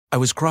I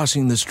was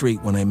crossing the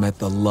street when I met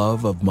the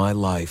love of my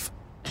life.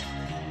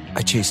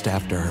 I chased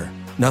after her.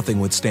 Nothing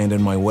would stand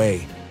in my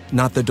way.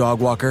 Not the dog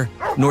walker,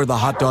 nor the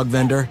hot dog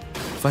vendor.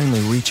 Finally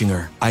reaching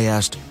her, I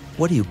asked,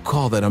 "What do you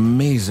call that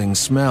amazing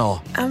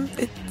smell?"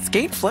 It's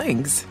Gain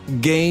Flings.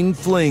 Gain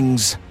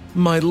Flings.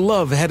 My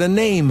love had a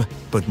name,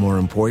 but more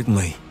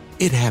importantly,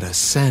 it had a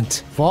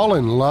scent. Fall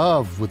in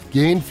love with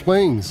Gain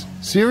Flings.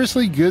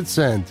 Seriously good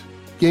scent.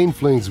 Gain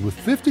Flings with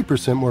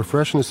 50% more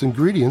freshness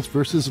ingredients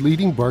versus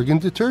leading bargain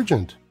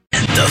detergent.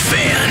 The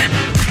Fan.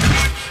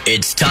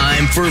 It's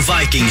time for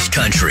Vikings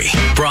Country,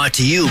 brought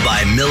to you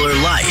by Miller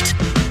Lite.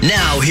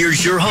 Now,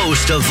 here's your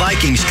host of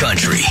Vikings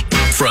Country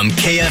from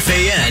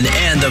KFAN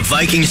and the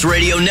Vikings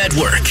Radio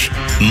Network,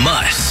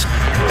 Muss.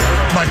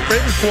 My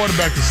favorite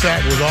quarterback to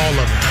sack was all of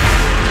them.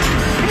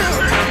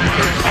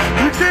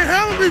 You can't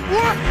handle me,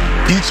 boy.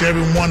 Each and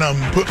every one of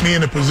them put me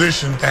in a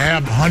position to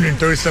have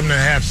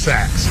 137.5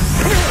 sacks.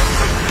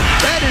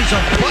 That is a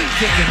butt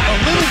kicking, a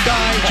little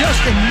guy just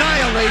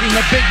annihilating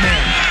a big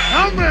man.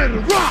 I'm ready to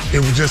rock. It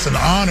was just an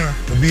honor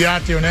to be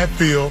out there in that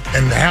field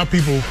and to have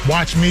people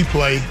watch me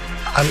play.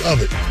 I love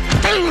it.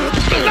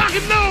 Lock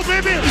it down,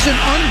 baby. He's an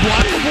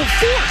unblockable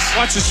force.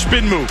 Watch the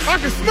spin move. I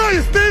can smell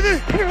you, Stevie.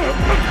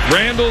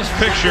 Randle's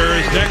picture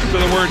is next to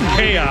the word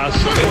chaos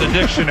in the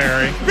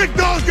dictionary. Big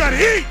dog's got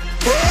to eat.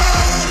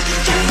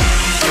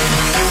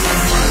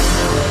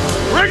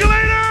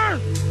 Regulator,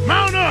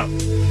 mount up.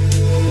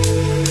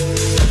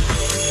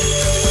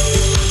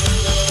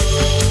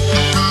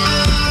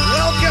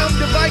 Welcome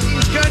to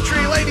Vikings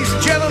Country, ladies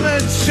and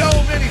gentlemen. So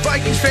many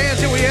Vikings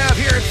fans that we have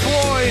here at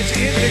Floyd's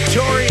in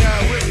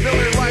Victoria with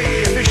Miller Lite,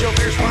 the official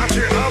beer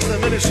sponsor of the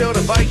Minnesota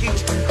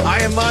Vikings. I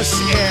am Muss,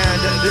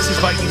 and this is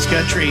Vikings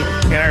Country,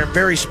 and our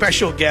very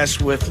special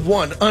guest with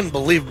one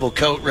unbelievable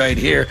coat right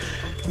here,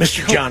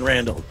 Mr. John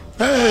Randle.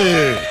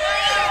 Hey.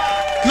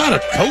 Not a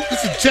coat,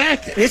 it's a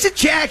jacket. It's a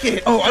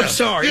jacket. Oh, I'm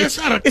sorry. Yeah, it's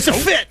not a It's a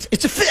coat. fit.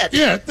 It's a fit.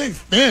 Yeah, thing's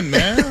thin,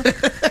 man.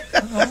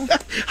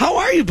 How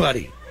are you,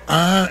 buddy?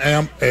 I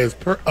am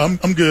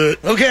I'm good.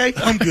 Okay.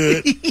 I'm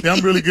good. Yeah,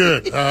 I'm really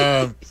good.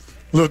 A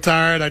little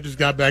tired. I just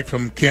got back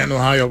from Canton,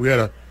 Ohio. We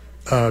had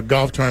a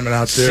golf tournament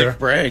out there. Sick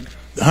brag.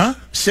 Huh?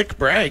 Sick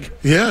brag.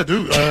 Yeah,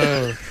 dude.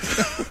 Yeah,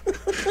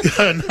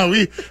 no,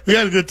 we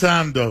had a good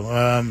time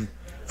though.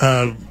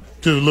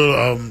 Did a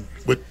little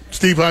with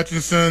Steve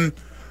Hutchinson,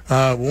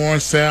 Warren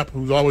Sapp,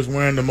 who's always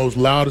wearing the most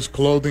loudest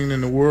clothing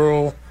in the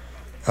world.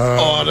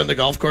 On the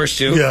golf course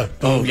too. Yeah.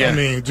 Oh yeah. I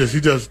mean,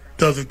 he just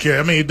doesn't care.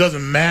 I mean, he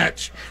doesn't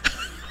match,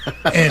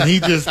 and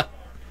he's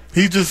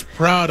just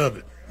proud of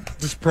it.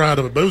 Just proud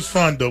of it. But it was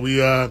fun though. We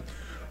were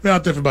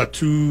out there for about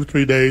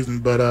 2-3 days,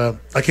 but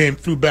I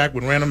flew back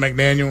with Randle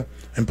McDaniel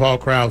and Paul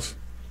Krause.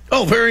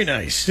 Oh, very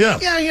nice. Yeah.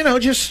 Yeah,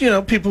 just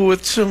people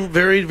with some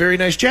very, very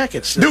nice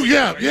jackets. Dude,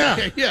 yeah.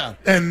 Yeah.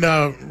 And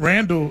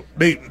Randle,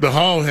 the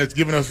hall has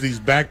given us these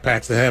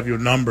backpacks that have your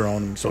number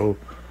on them. So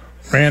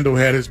Randle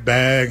had his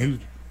bag.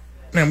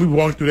 We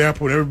walked through the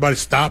airport, everybody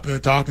stopping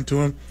and talking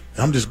to him.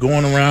 I'm just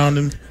going around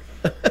and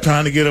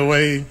trying to get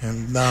away.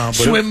 And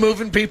swim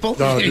moving people.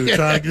 No, dude,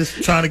 trying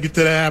to get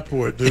to the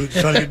airport, dude.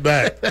 Trying to get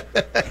back.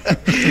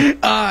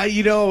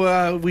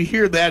 We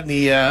hear that in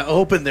the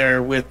open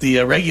there with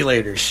the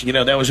regulators.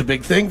 That was a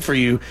big thing for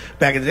you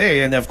back in the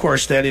day, and of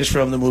course that is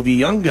from the movie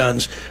Young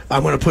Guns.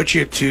 I'm going to put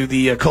you to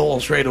the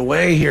coals right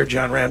away here,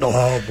 John Randle.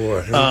 Oh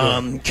boy.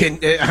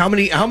 How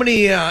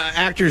many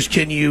actors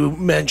can you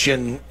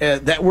mention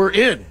that were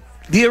in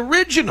the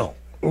original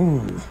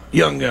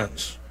Young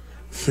Guns?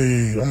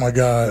 See, oh my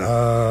God,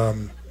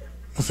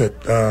 what's that?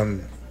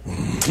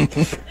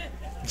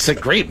 It's a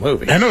great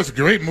movie. I know it's a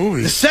great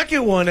movie. The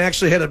second one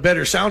actually had a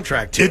better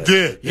soundtrack to it. It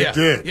did. Yeah. It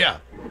did. Yeah.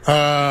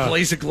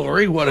 Blaze of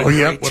Glory. What a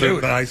great what tune.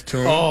 a nice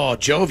tune. Oh,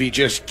 Jovi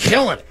just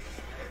killing it.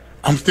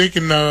 I'm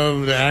thinking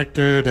of the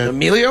actor that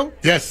Emilio.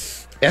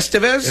 Yes.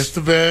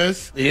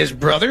 Estevez. His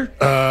brother.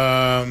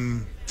 Oh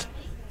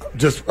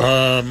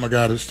my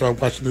God! I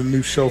started watching the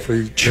new show for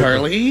you.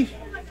 Charlie.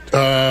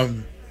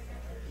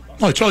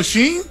 Charlie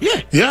Sheen.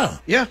 Yeah.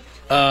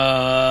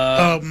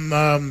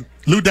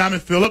 Lou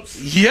Diamond Phillips.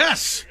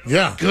 Yes.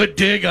 Yeah. Good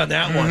dig on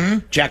that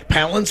one. Jack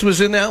Palance was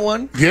in that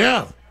one.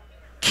 Yeah.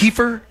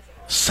 Kiefer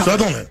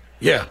Sutherland.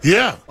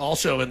 Yeah.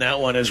 Also in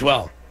that one as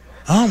well.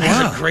 Oh, wow.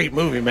 That's a great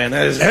movie, man.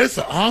 That's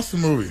an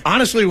awesome movie.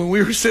 Honestly, when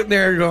we were sitting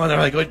there going, they're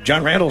like,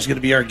 John Randle's going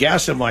to be our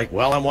guest. I'm like,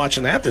 well, I'm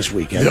watching that this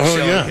weekend. Oh,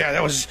 yeah. Yeah,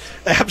 that was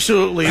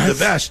absolutely the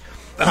best.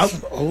 That's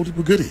an old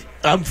goodie.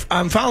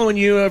 I'm following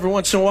you every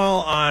once in a while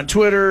on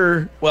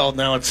Twitter. Well,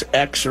 now it's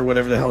X or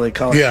whatever the hell they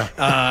call it. Yeah.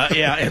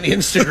 And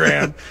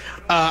Instagram.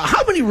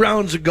 How many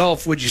rounds of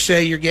golf would you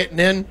say you're getting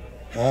in?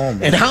 Oh,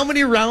 my and how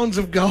many rounds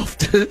of golf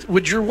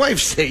would your wife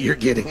say you're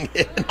getting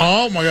in?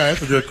 Oh, my God.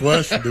 That's a good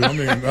question, dude. I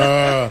mean,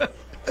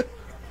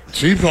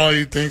 she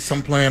probably thinks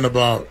I'm playing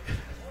about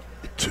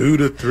 2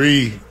 to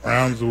 3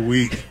 rounds a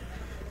week,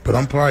 but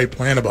I'm probably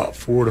playing about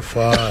 4 to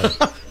 5.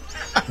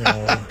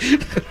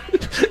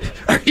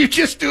 Are you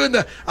just doing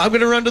I'm going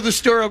to run to the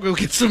store, I'll go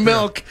get some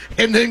milk,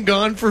 and then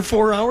gone for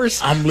 4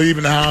 hours? I'm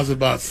leaving the house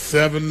about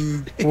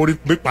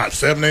 7:40, about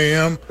 7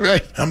 a.m.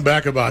 Right. I'm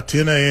back about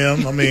 10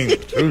 a.m. I mean,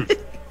 dude,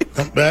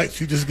 I'm back.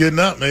 She just getting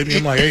up, maybe.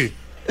 I'm like, hey,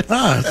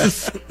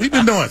 we've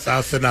been doing. So I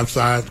was sitting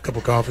outside, a cup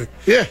of coffee.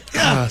 Yeah,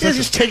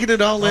 just taking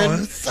it all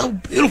in. It's so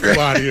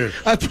beautiful out here.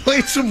 I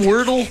played some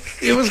Wordle.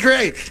 It was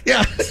great.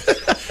 Yeah.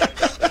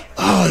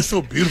 Oh, it's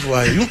so beautiful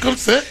out here. You want to come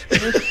sit?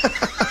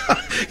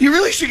 You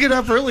really should get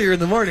up earlier in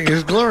the morning.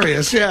 It's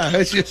glorious. Yeah,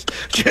 it's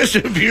just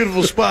a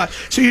beautiful spot.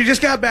 So you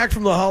just got back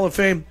from the Hall of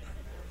Fame.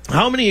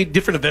 How many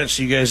different events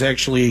do you guys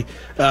actually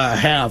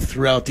have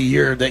throughout the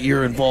year that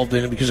you're involved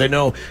in? Because I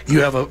know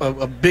you have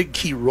a big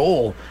key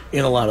role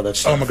in a lot of that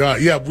stuff. Oh, my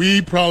God. Yeah,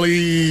 we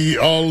probably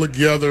all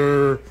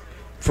together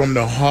from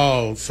the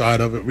Hall side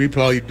of it, we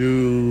probably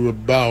do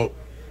about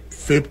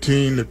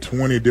 15 to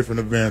 20 different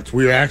events.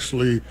 We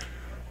actually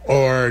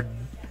are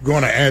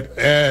going to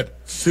add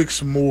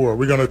 6 more.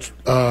 We're going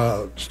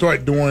to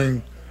start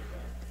doing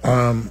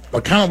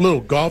a kind of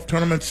little golf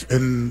tournaments,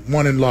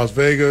 one in Las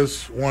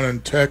Vegas, one in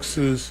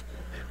Texas.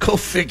 Go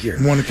figure.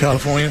 One in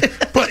California.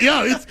 But,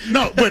 yeah,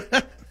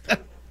 but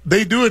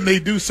they do it, and they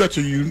do such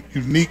a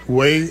unique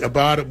way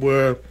about it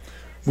where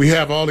we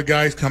have all the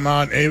guys come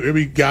out, and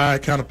every guy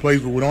kind of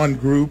plays with one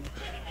group,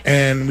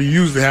 and we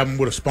usually have them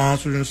with a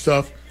sponsor and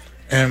stuff,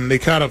 and they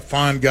kind of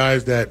find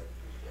guys that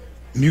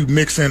you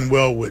mix in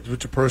well with your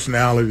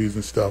personalities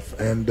and stuff.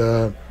 And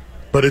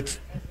but it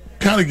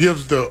kind of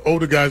gives the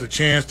older guys a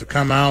chance to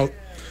come out,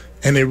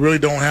 and they really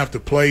don't have to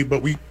play.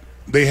 But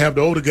they have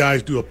the older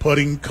guys do a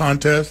putting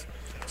contest,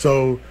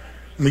 so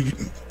we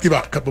give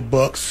out a couple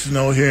bucks,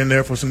 here and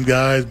there for some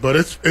guys. But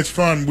it's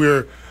fun.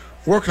 We're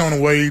working on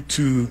a way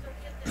to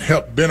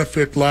help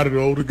benefit a lot of the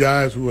older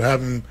guys who are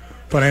having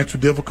financial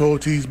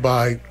difficulties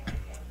by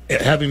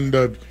having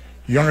the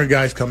younger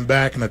guys come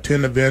back and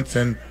attend events,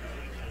 and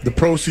the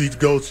proceeds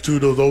goes to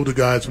those older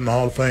guys from the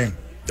Hall of Fame.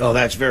 Oh,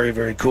 that's very,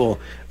 very cool.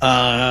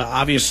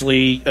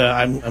 Obviously,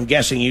 I'm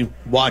guessing you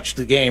watched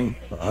the game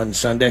on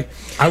Sunday.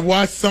 I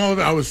watched some of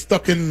it. I was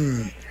stuck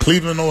in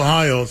Cleveland,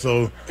 Ohio,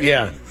 so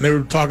yeah, they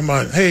were talking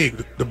about, hey,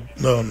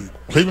 the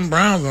Cleveland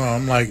Browns are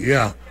on. I'm like,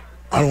 yeah,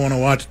 I don't want to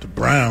watch the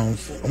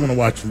Browns. I want to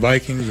watch the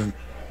Vikings. And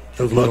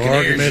there was a little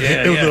argument.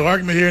 There was a little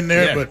argument here and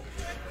there, but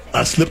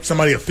I slipped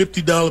somebody a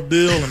 $50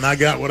 bill, and I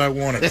got what I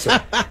wanted. So,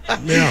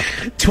 yeah.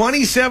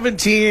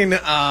 2017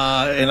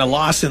 and a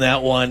loss in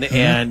that one,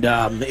 and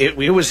it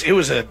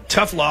was a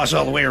tough loss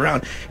all the way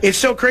around. It's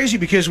so crazy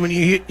because when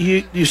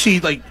you see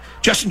like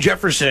Justin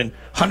Jefferson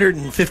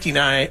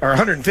 159 or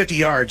 150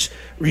 yards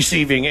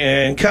receiving,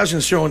 and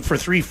Cousins throwing for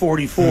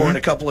 344 and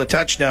a couple of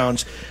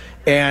touchdowns.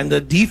 And the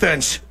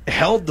defense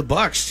held the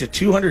Bucs to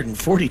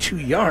 242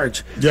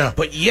 yards. Yeah.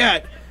 But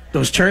yet,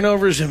 those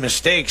turnovers and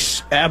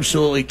mistakes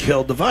absolutely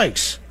killed the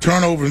Vikes.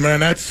 Turnovers, man,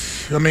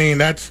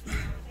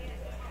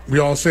 we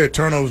all said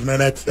turnovers, man,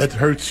 that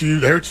hurts you.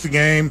 That hurts the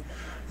game.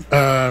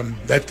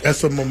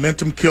 That's a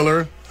momentum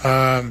killer.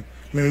 I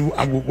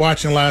was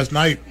watching last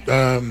night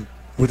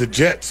with the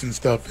Jets and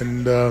stuff,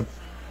 and,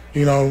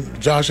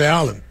 Josh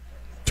Allen.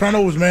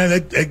 Turnovers, man,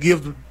 that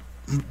gives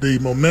the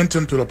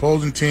momentum to the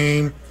opposing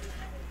team.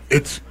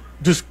 It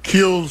just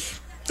kills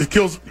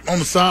on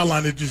the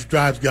sideline. It just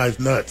drives guys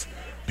nuts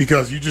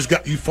because you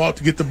fought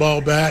to get the ball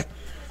back.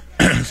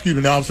 Excuse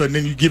me. Now all of a sudden,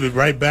 then you give it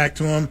right back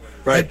to them.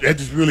 Right. That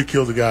just really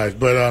kills the guys.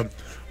 But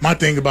my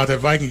thing about that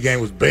Viking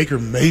game was Baker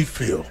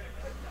Mayfield.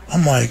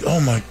 I'm like, oh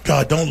my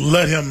God, don't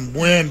let him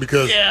win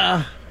because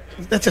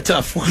that's a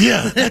tough one.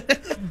 Yeah,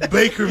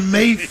 Baker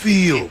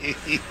Mayfield.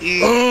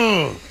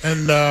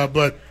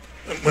 But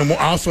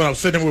also I was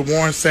sitting there with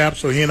Warren Sapp,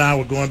 so he and I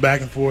were going back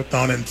and forth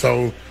on it, and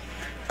so.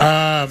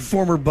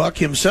 Former Buck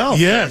himself.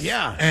 Yes.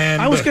 Yeah.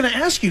 And I was going to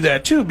ask you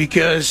that, too,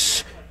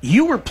 because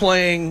you were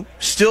playing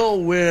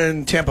still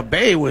when Tampa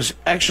Bay was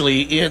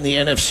actually in the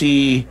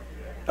NFC,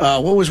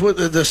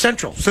 the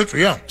Central?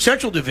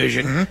 Central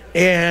Division.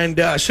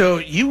 And so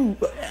you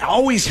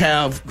always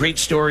have great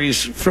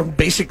stories from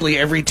basically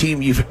every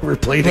team you've ever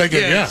played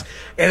against.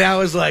 Yeah. And I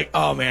was like,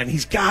 oh, man,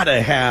 he's got to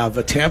have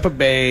a Tampa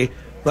Bay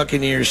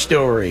Buccaneers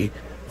story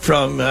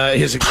from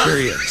his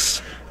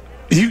experience.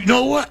 You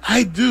know what?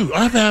 I do.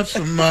 I have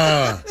some.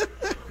 I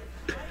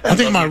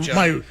think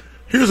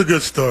here's a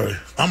good story.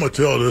 I'm gonna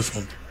tell this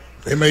one.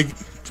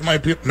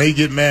 Somebody may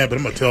get mad, but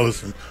I'm gonna tell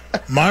this one.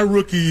 My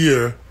rookie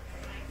year,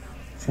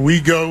 we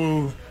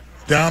go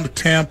down to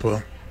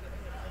Tampa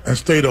and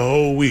stay the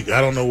whole week. I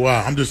don't know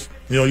why. I'm just,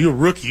 you're a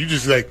rookie. You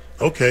just like,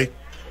 okay.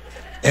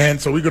 And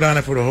so we go down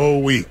there for the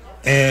whole week.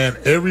 And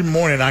every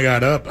morning I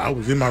got up. I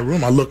was in my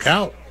room. I look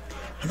out,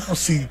 and I'll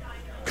see a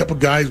couple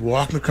guys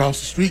walking across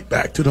the street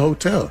back to the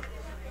hotel.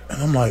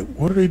 And I'm like,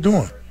 what are they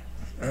doing?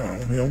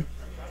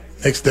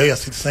 Next day I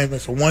see the same thing.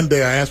 So one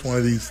day I asked one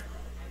of these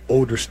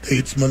older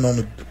statesmen on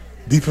the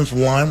defensive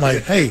line, I'm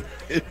like, hey,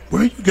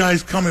 where are you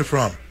guys coming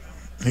from?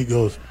 And he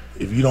goes,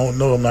 if you don't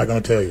know, I'm not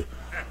going to tell you.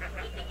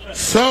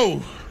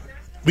 So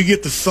we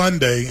get to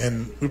Sunday,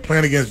 and we're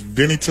playing against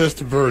Vinny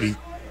Testaverde,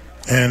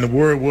 and the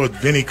word was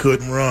Vinny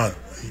couldn't run.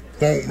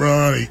 won't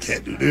run, he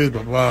can't do this,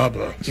 blah, blah,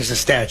 blah. Just a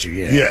statue,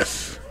 yeah.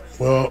 Yes.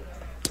 Well,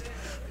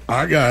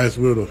 our guys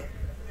would have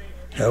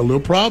had a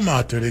little problem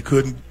out there. They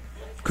couldn't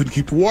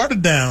keep the water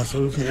down,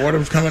 so the water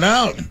was coming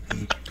out.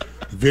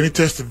 Vinny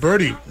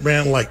Testaverde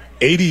ran like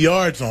 80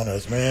 yards on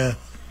us, man.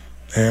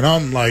 And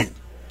I'm like,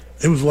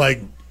 it was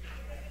like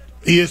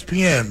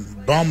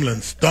ESPN,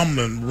 bumbling,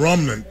 stumbling,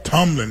 rumbling,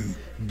 tumbling.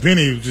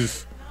 Vinny was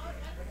just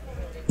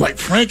like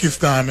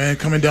Frankenstein, man,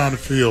 coming down the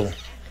field.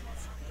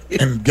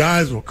 And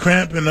guys were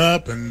cramping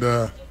up, and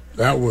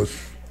that was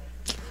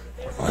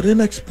quite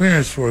an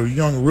experience for a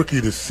young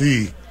rookie to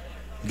see.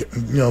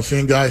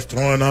 Seeing guys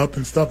throwing up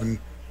and stuff. And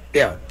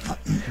yeah,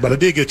 but I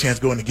did get a chance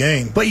to go in the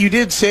game. But you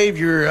did save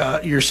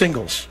your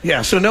singles.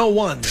 Yeah, so no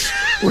ones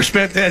were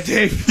spent that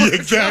day. Yeah,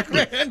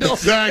 exactly.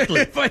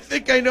 Exactly. If I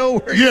think I know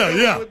where you're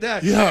going with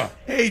that. Yeah.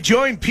 Hey,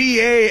 join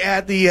PA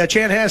at the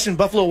Chanhassen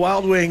Buffalo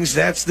Wild Wings.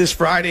 That's this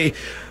Friday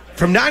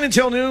from 9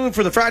 until noon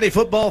for the Friday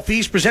football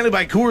feast presented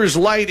by Coors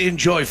Light.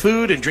 Enjoy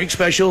food and drink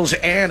specials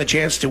and a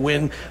chance to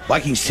win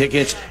Vikings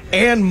tickets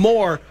and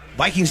more.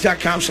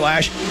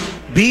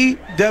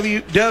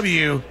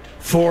 Vikings.com/BWW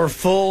for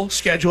full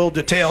schedule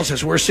details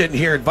as we're sitting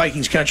here at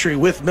Vikings Country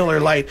with Miller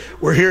Lite.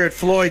 We're here at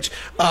Floyd's.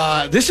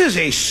 This is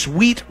a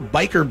sweet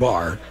biker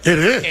bar. It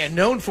is. And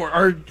known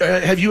for,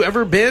 have you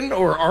ever been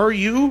or are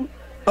you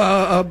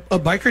a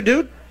biker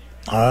dude?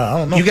 I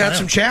don't know. You got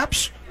some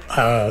chaps?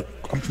 I'm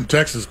from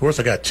Texas, of course.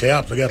 I got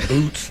chaps. I got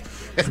boots.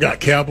 I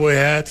got cowboy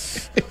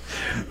hats.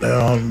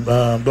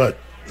 But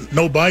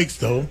no bikes,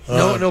 though.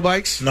 No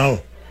bikes?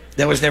 No.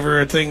 That was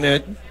never a thing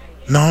that...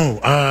 No.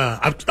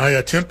 I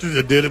attempted.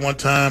 I did it one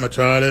time. I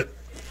tried it.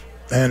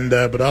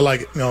 But I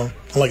like, I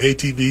like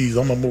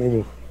ATVs. I'm a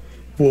more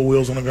four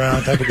wheels on the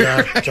ground type of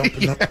guy.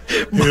 Jumping up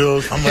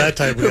hills. I'm that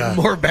type of guy.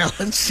 More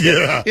balance.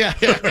 Yeah. Yeah.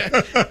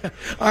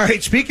 All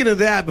right. Speaking of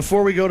that,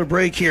 before we go to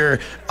break here,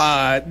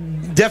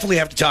 definitely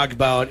have to talk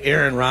about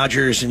Aaron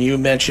Rodgers. And you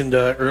mentioned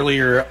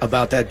earlier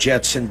about that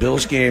Jets and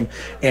Bills game.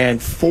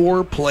 And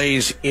 4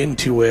 plays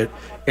into it,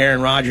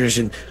 Aaron Rodgers.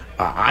 And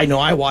I know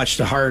I watched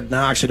the Hard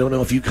Knocks. I don't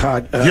know if you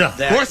caught that.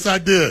 Of course I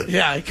did.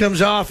 Yeah, he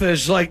comes off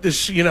as like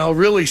this,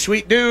 really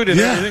sweet dude and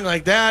everything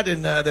like that,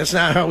 and that's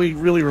not how we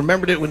really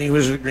remembered it when he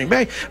was at Green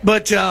Bay.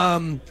 But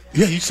you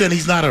said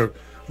he's not a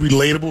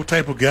relatable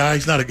type of guy.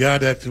 He's not a guy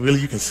that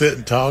really you can sit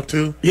and talk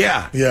to.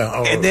 Yeah.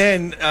 And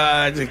then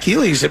the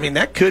Achilles,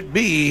 that could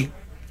be.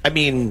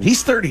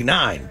 He's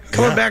 39.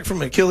 Coming back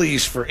from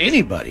Achilles for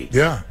anybody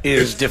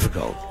is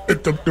difficult.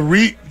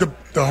 The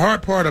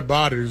hard part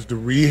about it is the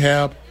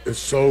rehab is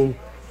so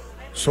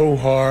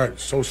hard,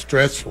 so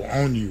stressful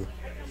on you.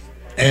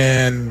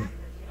 And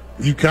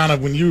you kind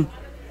of, when you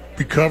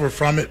recover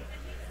from it,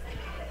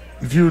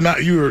 if you're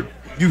not, you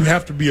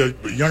have to be a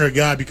younger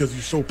guy because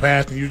you're so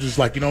passionate. You're just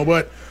like, you know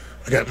what?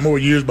 I got more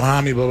years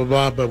behind me, blah, blah,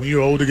 blah. But when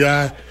you're an older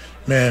guy,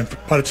 man,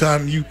 by the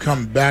time you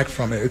come back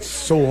from it, it's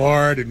so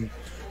hard. And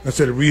I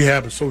said the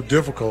rehab is so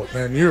difficult,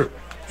 man. You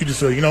just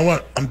say, you know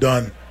what? I'm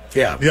done.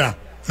 Yeah.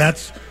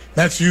 That's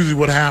usually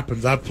what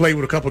happens. I've played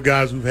with a couple of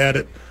guys who've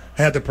had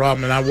the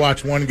problem, and I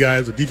watched one guy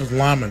as a defensive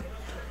lineman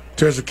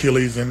tear his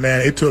Achilles, and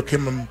man, it took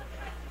him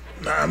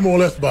more or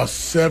less about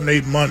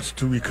 7-8 months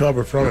to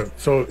recover from it.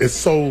 So it's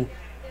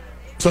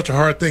such a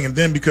hard thing. And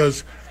then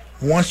because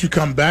once you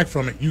come back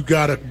from it, you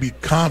got to be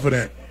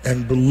confident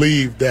and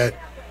believe that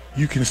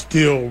you can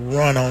still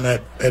run on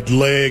that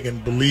leg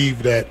and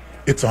believe that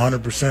it's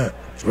 100%.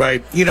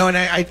 Right. And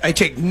I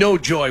take no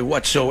joy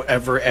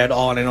whatsoever at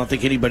all, and I don't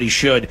think anybody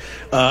should,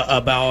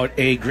 about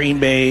a Green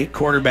Bay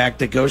quarterback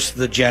that goes to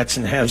the Jets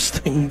and has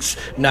things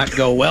not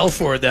go well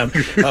for them.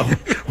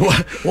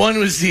 One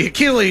was the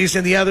Achilles,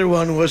 and the other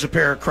one was a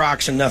pair of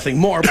Crocs and nothing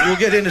more. But we'll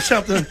get into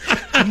something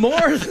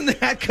more than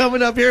that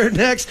coming up here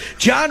next.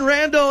 John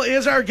Randle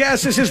is our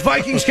guest. This is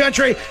Vikings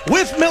Country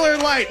with Miller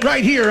Lite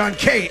right here on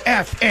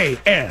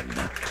KFAN.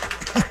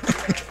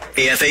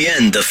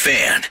 KFAN, The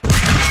Fan.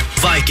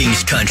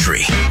 Vikings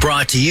Country,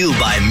 brought to you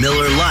by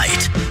Miller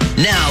Lite.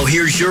 Now,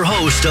 here's your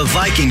host of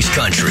Vikings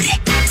Country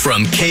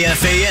from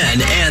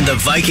KFAN and the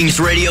Vikings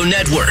Radio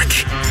Network,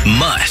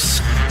 Muss.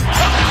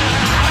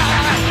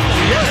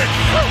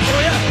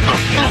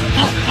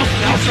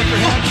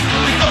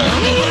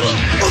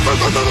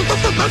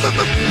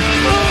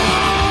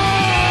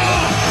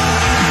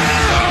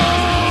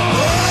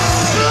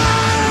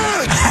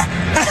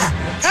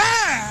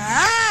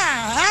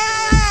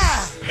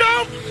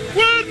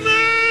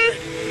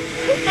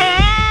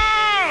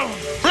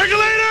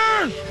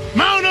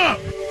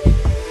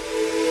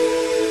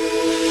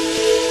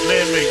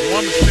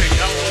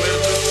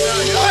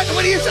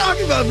 What are you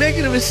talking about?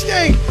 Making a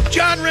mistake.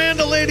 John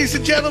Randle, ladies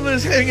and gentlemen,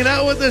 is hanging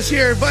out with us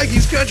here at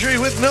Vikings Country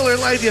with Miller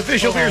Lite, the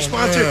official beer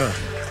sponsor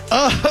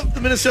of the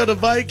Minnesota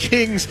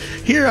Vikings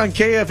here on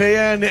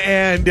KFAN.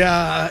 And do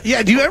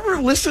you ever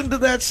listen to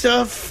that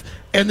stuff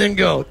and then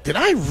go, did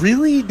I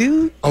really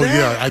do that? Oh,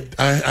 yeah,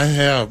 I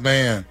have,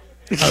 man.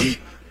 Be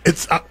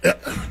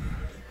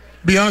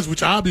honest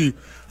with you,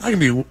 I can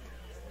be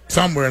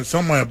somewhere and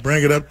someone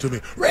bring it up to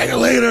me.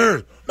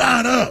 Regulator,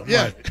 line up.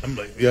 Yeah. I'm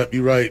like, yep,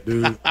 you're right,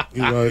 dude.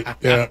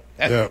 Yeah.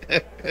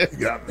 You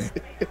got me.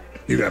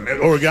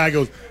 Or a guy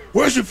goes,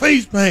 "Where's your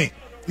face paint?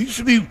 You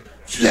should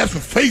have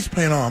some face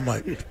paint on." I'm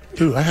like,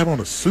 dude, I have on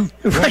a suit.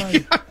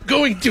 Right, I'm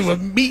going to a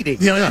meeting.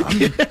 Yeah.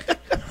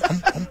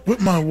 I'm with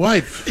my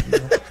wife.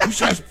 You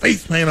should have some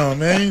face paint on,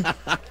 man.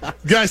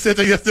 Guy said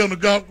that yesterday on the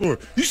golf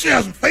course. You should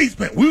have some face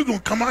paint. We were going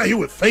to come out here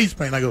with face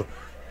paint. I go,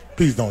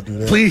 please don't do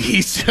that.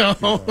 Please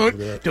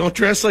don't. Don't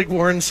dress like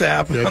Warren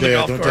Sapp on the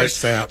golf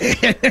course.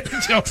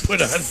 Don't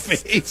put on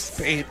face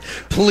paint,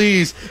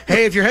 please.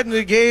 Hey, if you're heading to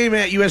the game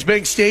at US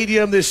Bank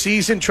Stadium this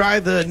season, try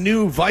the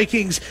new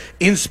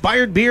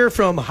Vikings-inspired beer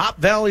from Hop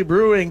Valley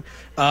Brewing.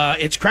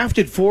 It's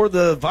crafted for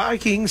the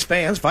Vikings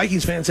fans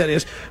that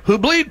is, who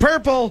bleed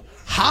purple.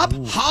 Hop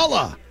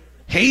Holla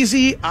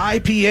Hazy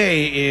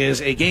IPA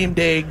is a game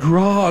day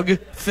grog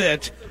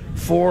fit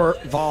for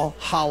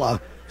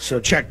Valhalla. So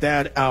check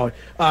that out.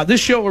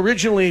 This show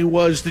originally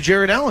was the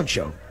Jared Allen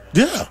Show.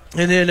 Yeah.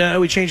 And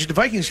then we changed it to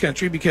Vikings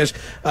Country because,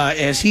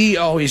 as he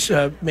always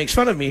makes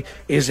fun of me,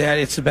 is that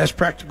it's the best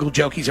practical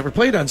joke he's ever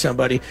played on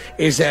somebody,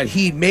 is that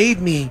he made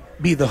me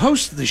be the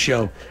host of the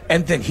show,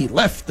 and then he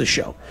left the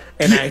show.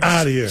 And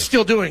I'm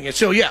still doing it.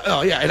 So,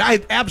 and I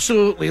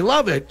absolutely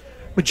love it.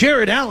 But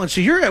Jared Allen, so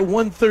you're at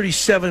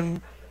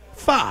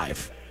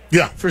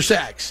 137.5 for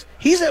sacks.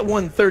 He's at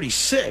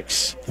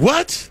 136.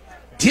 What?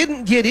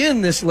 Didn't get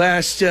in this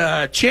last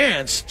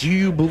chance. Do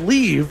you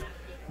believe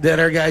that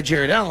our guy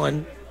Jared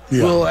Allen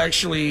will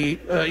actually,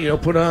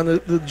 put on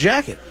the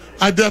jacket?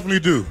 I definitely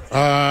do.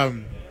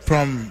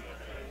 From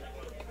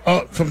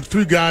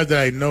three guys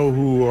that I know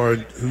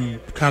who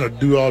kind of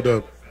do all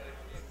the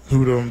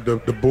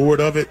board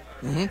of it.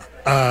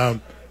 Mm-hmm.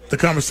 The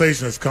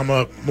conversation has come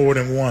up more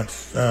than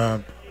once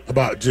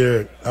about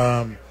Jared,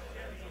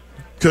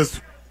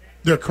 because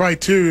their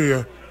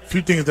criteria, a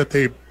few things that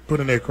they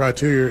put in their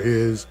criteria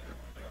is,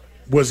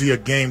 was he a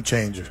game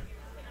changer?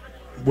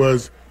 When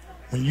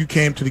you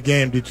came to the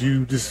game, did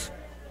you just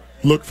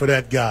look for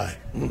that guy?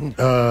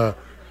 Mm-hmm.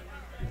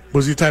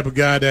 Was he the type of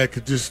guy that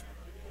could just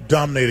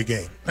dominate a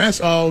game? That's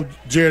all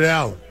Jared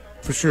Allen,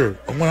 for sure,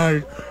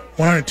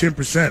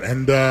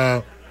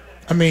 110%.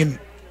 And,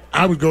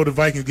 I would go to the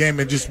Vikings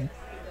game and just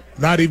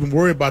not even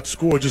worry about the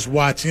score, just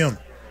watch him.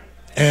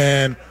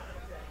 And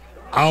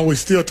I always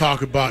still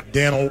talk about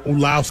Dan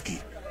Orlovsky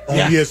on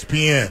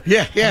ESPN.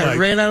 Yeah, like,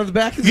 ran out of the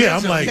back of the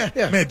I'm like,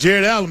 man,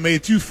 Jared Allen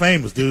made you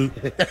famous, dude.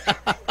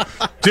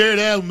 Jared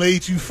Allen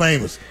made you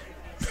famous.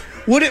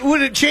 Would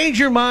it change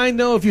your mind,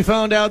 though, if you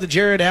found out that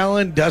Jared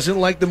Allen doesn't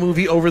like the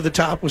movie Over the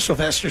Top with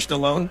Sylvester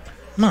Stallone?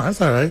 No,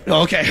 that's all right.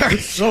 Okay.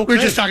 We're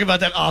just talking about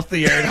that off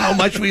the air and how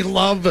much we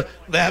love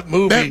that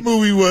movie. That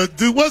movie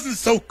wasn't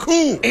so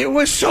cool. It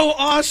was so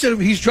awesome.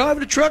 He's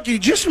driving a truck. He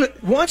just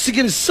wants to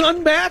get his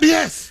son back.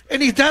 Yes.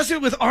 And he does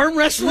it with arm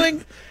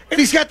wrestling. And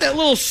he's got that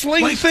little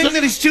sling thing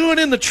that he's doing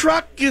in the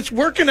truck. It's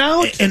working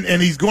out.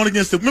 And he's going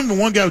against remember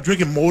one guy was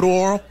drinking motor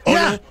oil?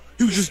 Yeah.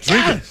 He was just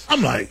drinking. Yes.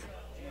 I'm like,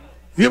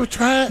 you ever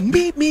tried?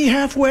 Meet me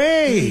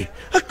halfway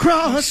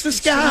across the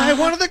sky.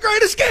 One of the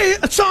greatest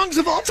songs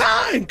of all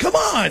time. Come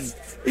on.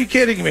 Are you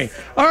kidding me?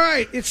 All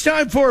right, it's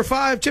time for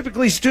 5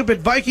 typically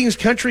stupid Vikings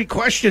country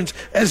questions,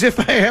 as if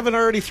I haven't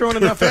already thrown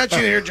enough at you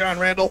here, John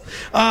Randle.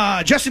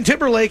 Justin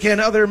Timberlake and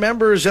other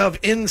members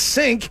of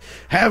NSYNC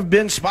have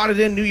been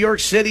spotted in New York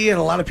City, and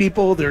a lot of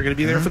people, they're going to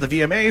be there for the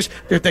VMAs.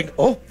 They're thinking,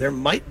 there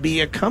might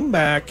be a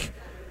comeback.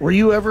 Were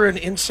you ever an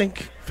NSYNC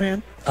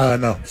fan?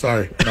 No,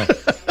 sorry. No.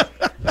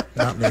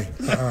 Not me.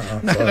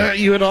 Not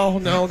you at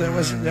all? No, that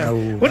wasn't.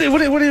 No. What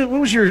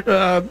was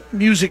your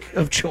music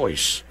of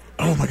choice?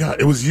 Oh, my God.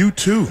 It was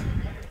U2.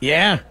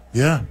 Yeah.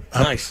 Yeah.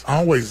 Nice.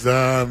 It was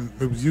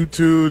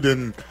U2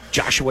 and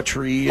Joshua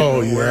Tree.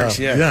 And Works.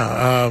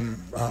 Yeah.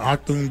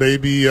 Achtung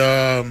Baby.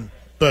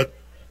 But,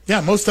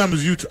 yeah, most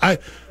times it was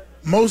U2.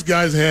 Most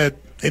guys they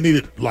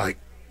needed, like,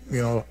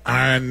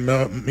 iron,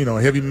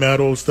 heavy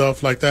metal,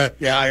 stuff like that.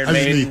 Yeah, Iron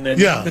Maiden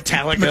and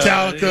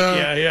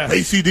Metallica,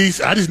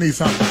 AC/DC. I just need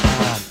something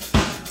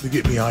to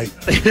get me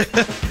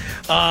hyped.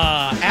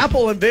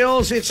 Apple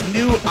unveils its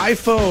new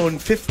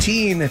iPhone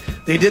 15.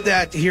 They did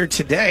that here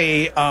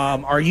today.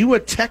 Are you a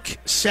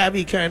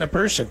tech-savvy kind of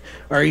person?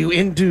 Are you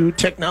into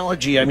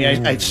technology? I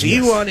mean, I see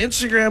you on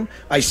Instagram.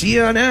 I see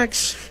you on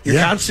X.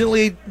 You're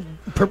constantly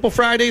Purple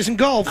Fridays and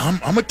golf.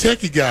 I'm a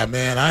techie guy,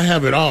 man. I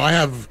have it all.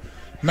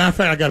 Matter of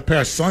fact, I got a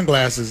pair of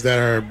sunglasses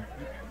that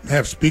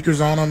have speakers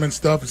on them and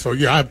stuff. So,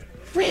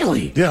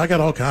 really? Yeah, I got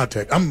all kind of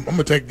tech. I'm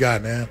a tech guy,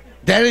 man.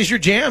 That is your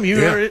jam.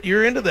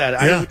 You're into that.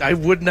 Yeah. I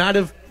would not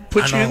have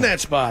put you in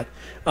that spot.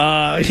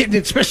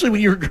 Especially when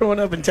you were growing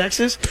up in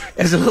Texas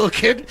as a little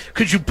kid.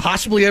 Could you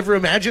possibly ever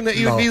imagine that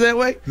you would be that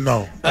way?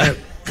 No.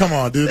 Come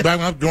on, dude. Back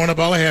when I was growing up,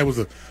 all I had was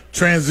a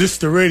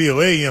transistor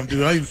radio AM,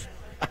 dude. I used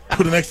to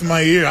put it next to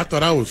my ear. I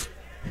thought I was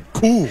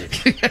cool.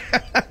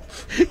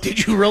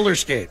 Did you roller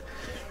skate?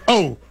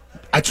 Oh,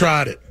 I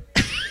tried it.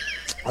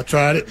 I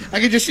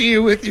could just see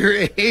you with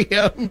your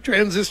AM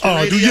transistor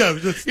radio.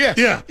 Dude, yeah.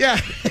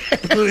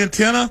 The little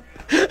antenna.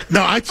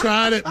 No, I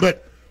tried it,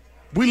 but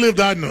we lived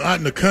out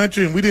in the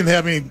country, and we didn't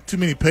have too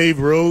many paved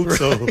roads,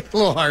 so a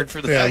little hard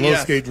for the roller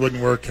skates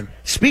wasn't working.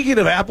 Speaking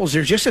of apples,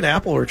 there's just an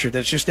apple orchard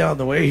that's just down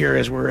the way here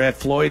as we're at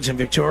Floyd's in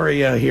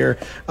Victoria here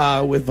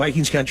with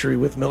Vikings Country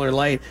with Miller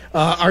Lite.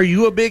 Are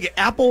you a big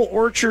apple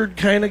orchard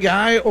kind of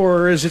guy,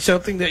 or is it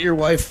something that your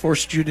wife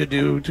forced you to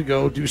do to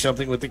go do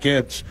something with the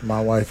kids?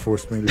 My wife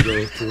forced me to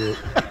go to it.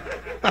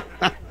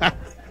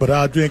 But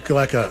I'll drink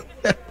like an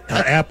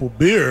apple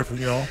beer,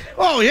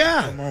 Oh,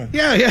 yeah. Come on.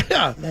 Yeah.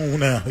 Come on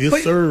now.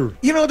 Yes, sir.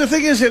 The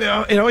thing is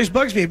that it always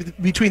bugs me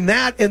between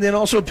that and then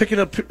also picking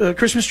up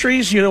Christmas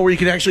trees, where you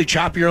can actually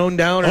chop your own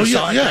down or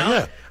saw it down.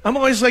 Yeah. I'm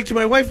always like to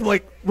my wife, I'm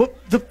like, well,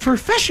 the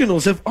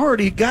professionals have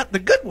already got the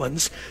good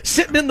ones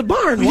sitting in the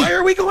barn. Why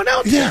are we going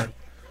out there? Yeah.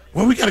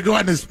 Well, we got to go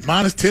out in this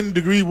minus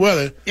 10-degree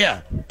weather.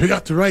 Yeah. Pick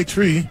out the right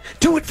tree.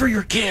 Do it for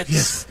your kids.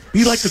 Yes.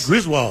 Be like the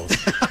Griswolds.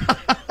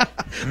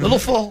 Little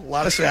full, a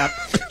lot of sap.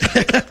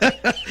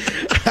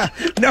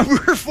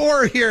 Number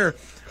 4 here.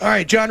 All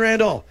right, John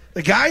Randle,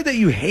 the guy that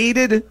you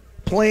hated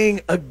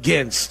playing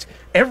against.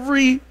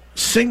 Every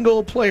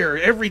single player,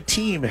 every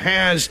team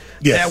has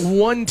that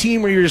one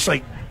team where you're just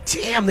like,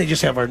 damn, they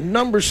just have our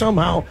number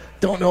somehow.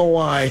 Don't know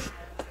why.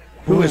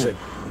 Who is it?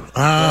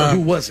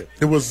 Who was it?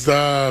 It was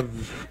a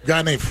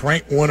guy named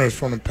Frank Winters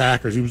from the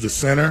Packers. He was a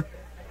center.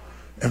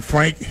 And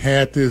Frank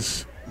had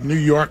this New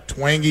York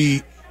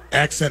twangy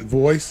accent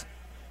voice.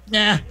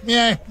 Yeah,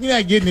 you're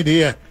not getting it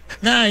here.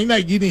 Nah, you're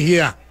not getting it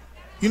here.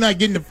 You're not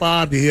getting the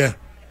 5 to here.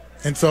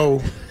 And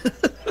so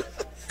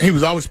he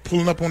was always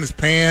pulling up on his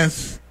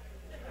pants,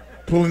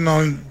 pulling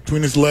on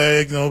between his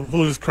legs,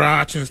 pulling his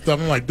crotch and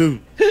stuff. I'm like,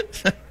 dude,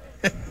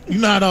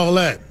 you're not all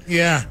that.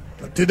 Yeah,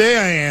 today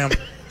I am.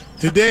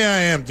 Today I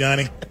am,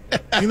 Johnny.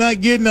 You're not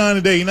getting on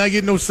today. You're not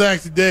getting no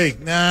sacks today.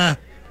 Nah,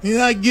 you're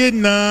not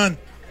getting on.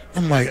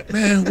 I'm like,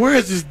 man, where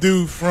is this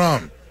dude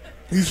from?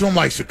 He's from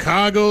like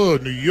Chicago or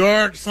New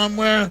York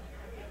somewhere.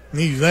 And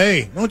he's,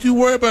 hey, don't you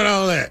worry about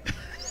all that.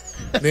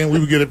 Then we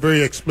would get a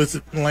very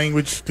explicit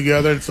language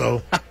together, and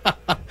so.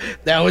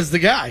 That was the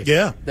guy.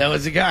 Yeah. That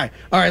was the guy.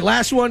 All right,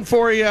 last one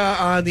for you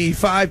on the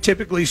 5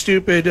 typically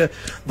stupid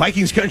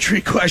Vikings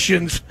country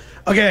questions.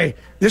 Okay,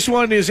 this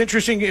one is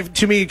interesting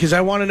to me because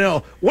I want to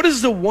know, what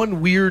is the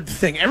one weird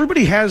thing?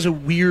 Everybody has a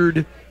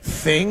weird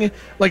thing.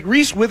 Like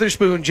Reese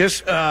Witherspoon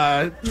just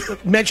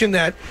mentioned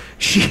that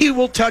she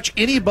will touch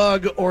any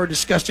bug or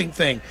disgusting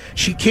thing.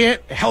 She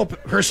can't help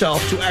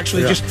herself to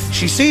actually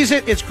she sees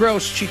it, it's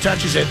gross, she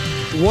touches it.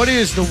 What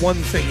is the one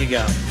thing you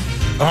got?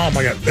 Oh,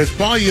 my God. It's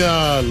probably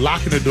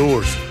locking the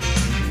doors.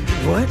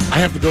 What? I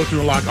have to go through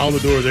and lock all the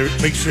doors,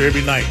 make sure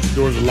every night the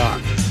doors are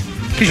locked.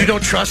 Because you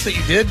don't trust that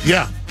you did?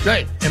 Yeah.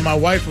 Right. And my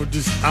wife would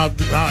I'll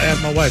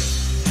ask my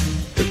wife,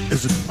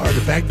 are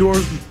the back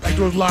doors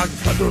locked? The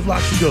front doors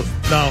locked? She goes,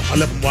 no, I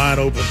left them wide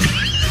open.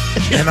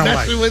 And I'm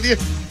like, with you?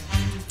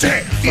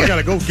 Damn, I got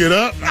to go get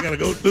up. I got to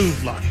go do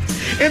lock.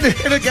 And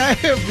a guy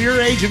of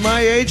your age and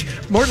my age,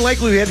 more than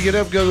likely we had to get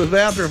up and go to the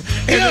bathroom.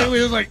 And then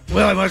we was like,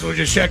 well, I might as well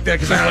just check that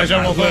because otherwise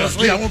I won't go to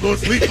sleep. Yeah, I won't go to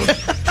sleep.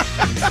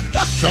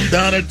 So I'm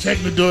down there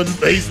checking the door in the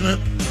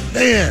basement.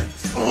 Man,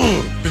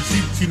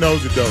 she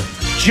knows it, though.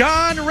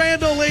 John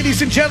Randle,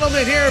 ladies and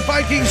gentlemen, here at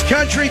Vikings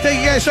Country. Thank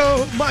you guys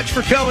so much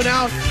for coming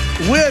out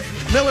with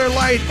Miller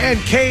Lite and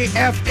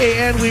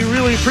KFAN. We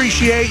really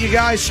appreciate you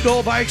guys.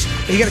 Skull Bikes.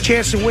 And you get a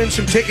chance to win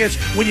some tickets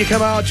when you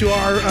come out to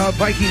our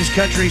Vikings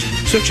Country.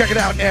 So check it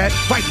out at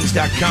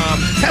Vikings.com.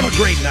 Have a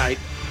great night.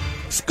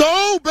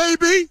 Skull,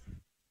 baby!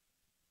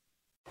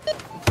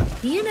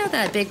 You know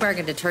that Big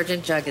Bargain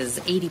detergent jug is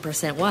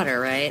 80% water,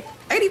 right?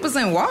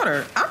 80%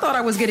 water? I thought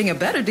I was getting a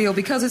better deal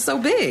because it's so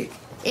big.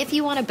 If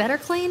you want a better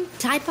clean,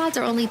 Tide Pods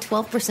are only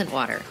 12%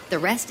 water. The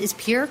rest is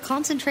pure,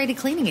 concentrated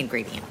cleaning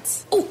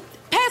ingredients. Ooh,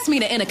 pass me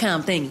the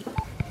intercom thingy.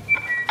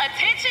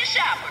 Attention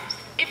shoppers.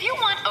 If you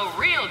want a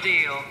real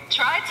deal,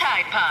 try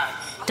Tide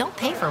Pods. Don't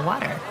pay for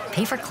water.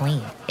 Pay for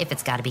clean. If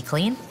it's got to be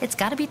clean, it's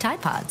got to be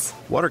Tide Pods.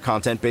 Water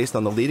content based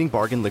on the leading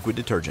bargain liquid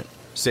detergent.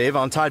 Save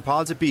on Tide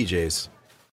Pods at BJ's.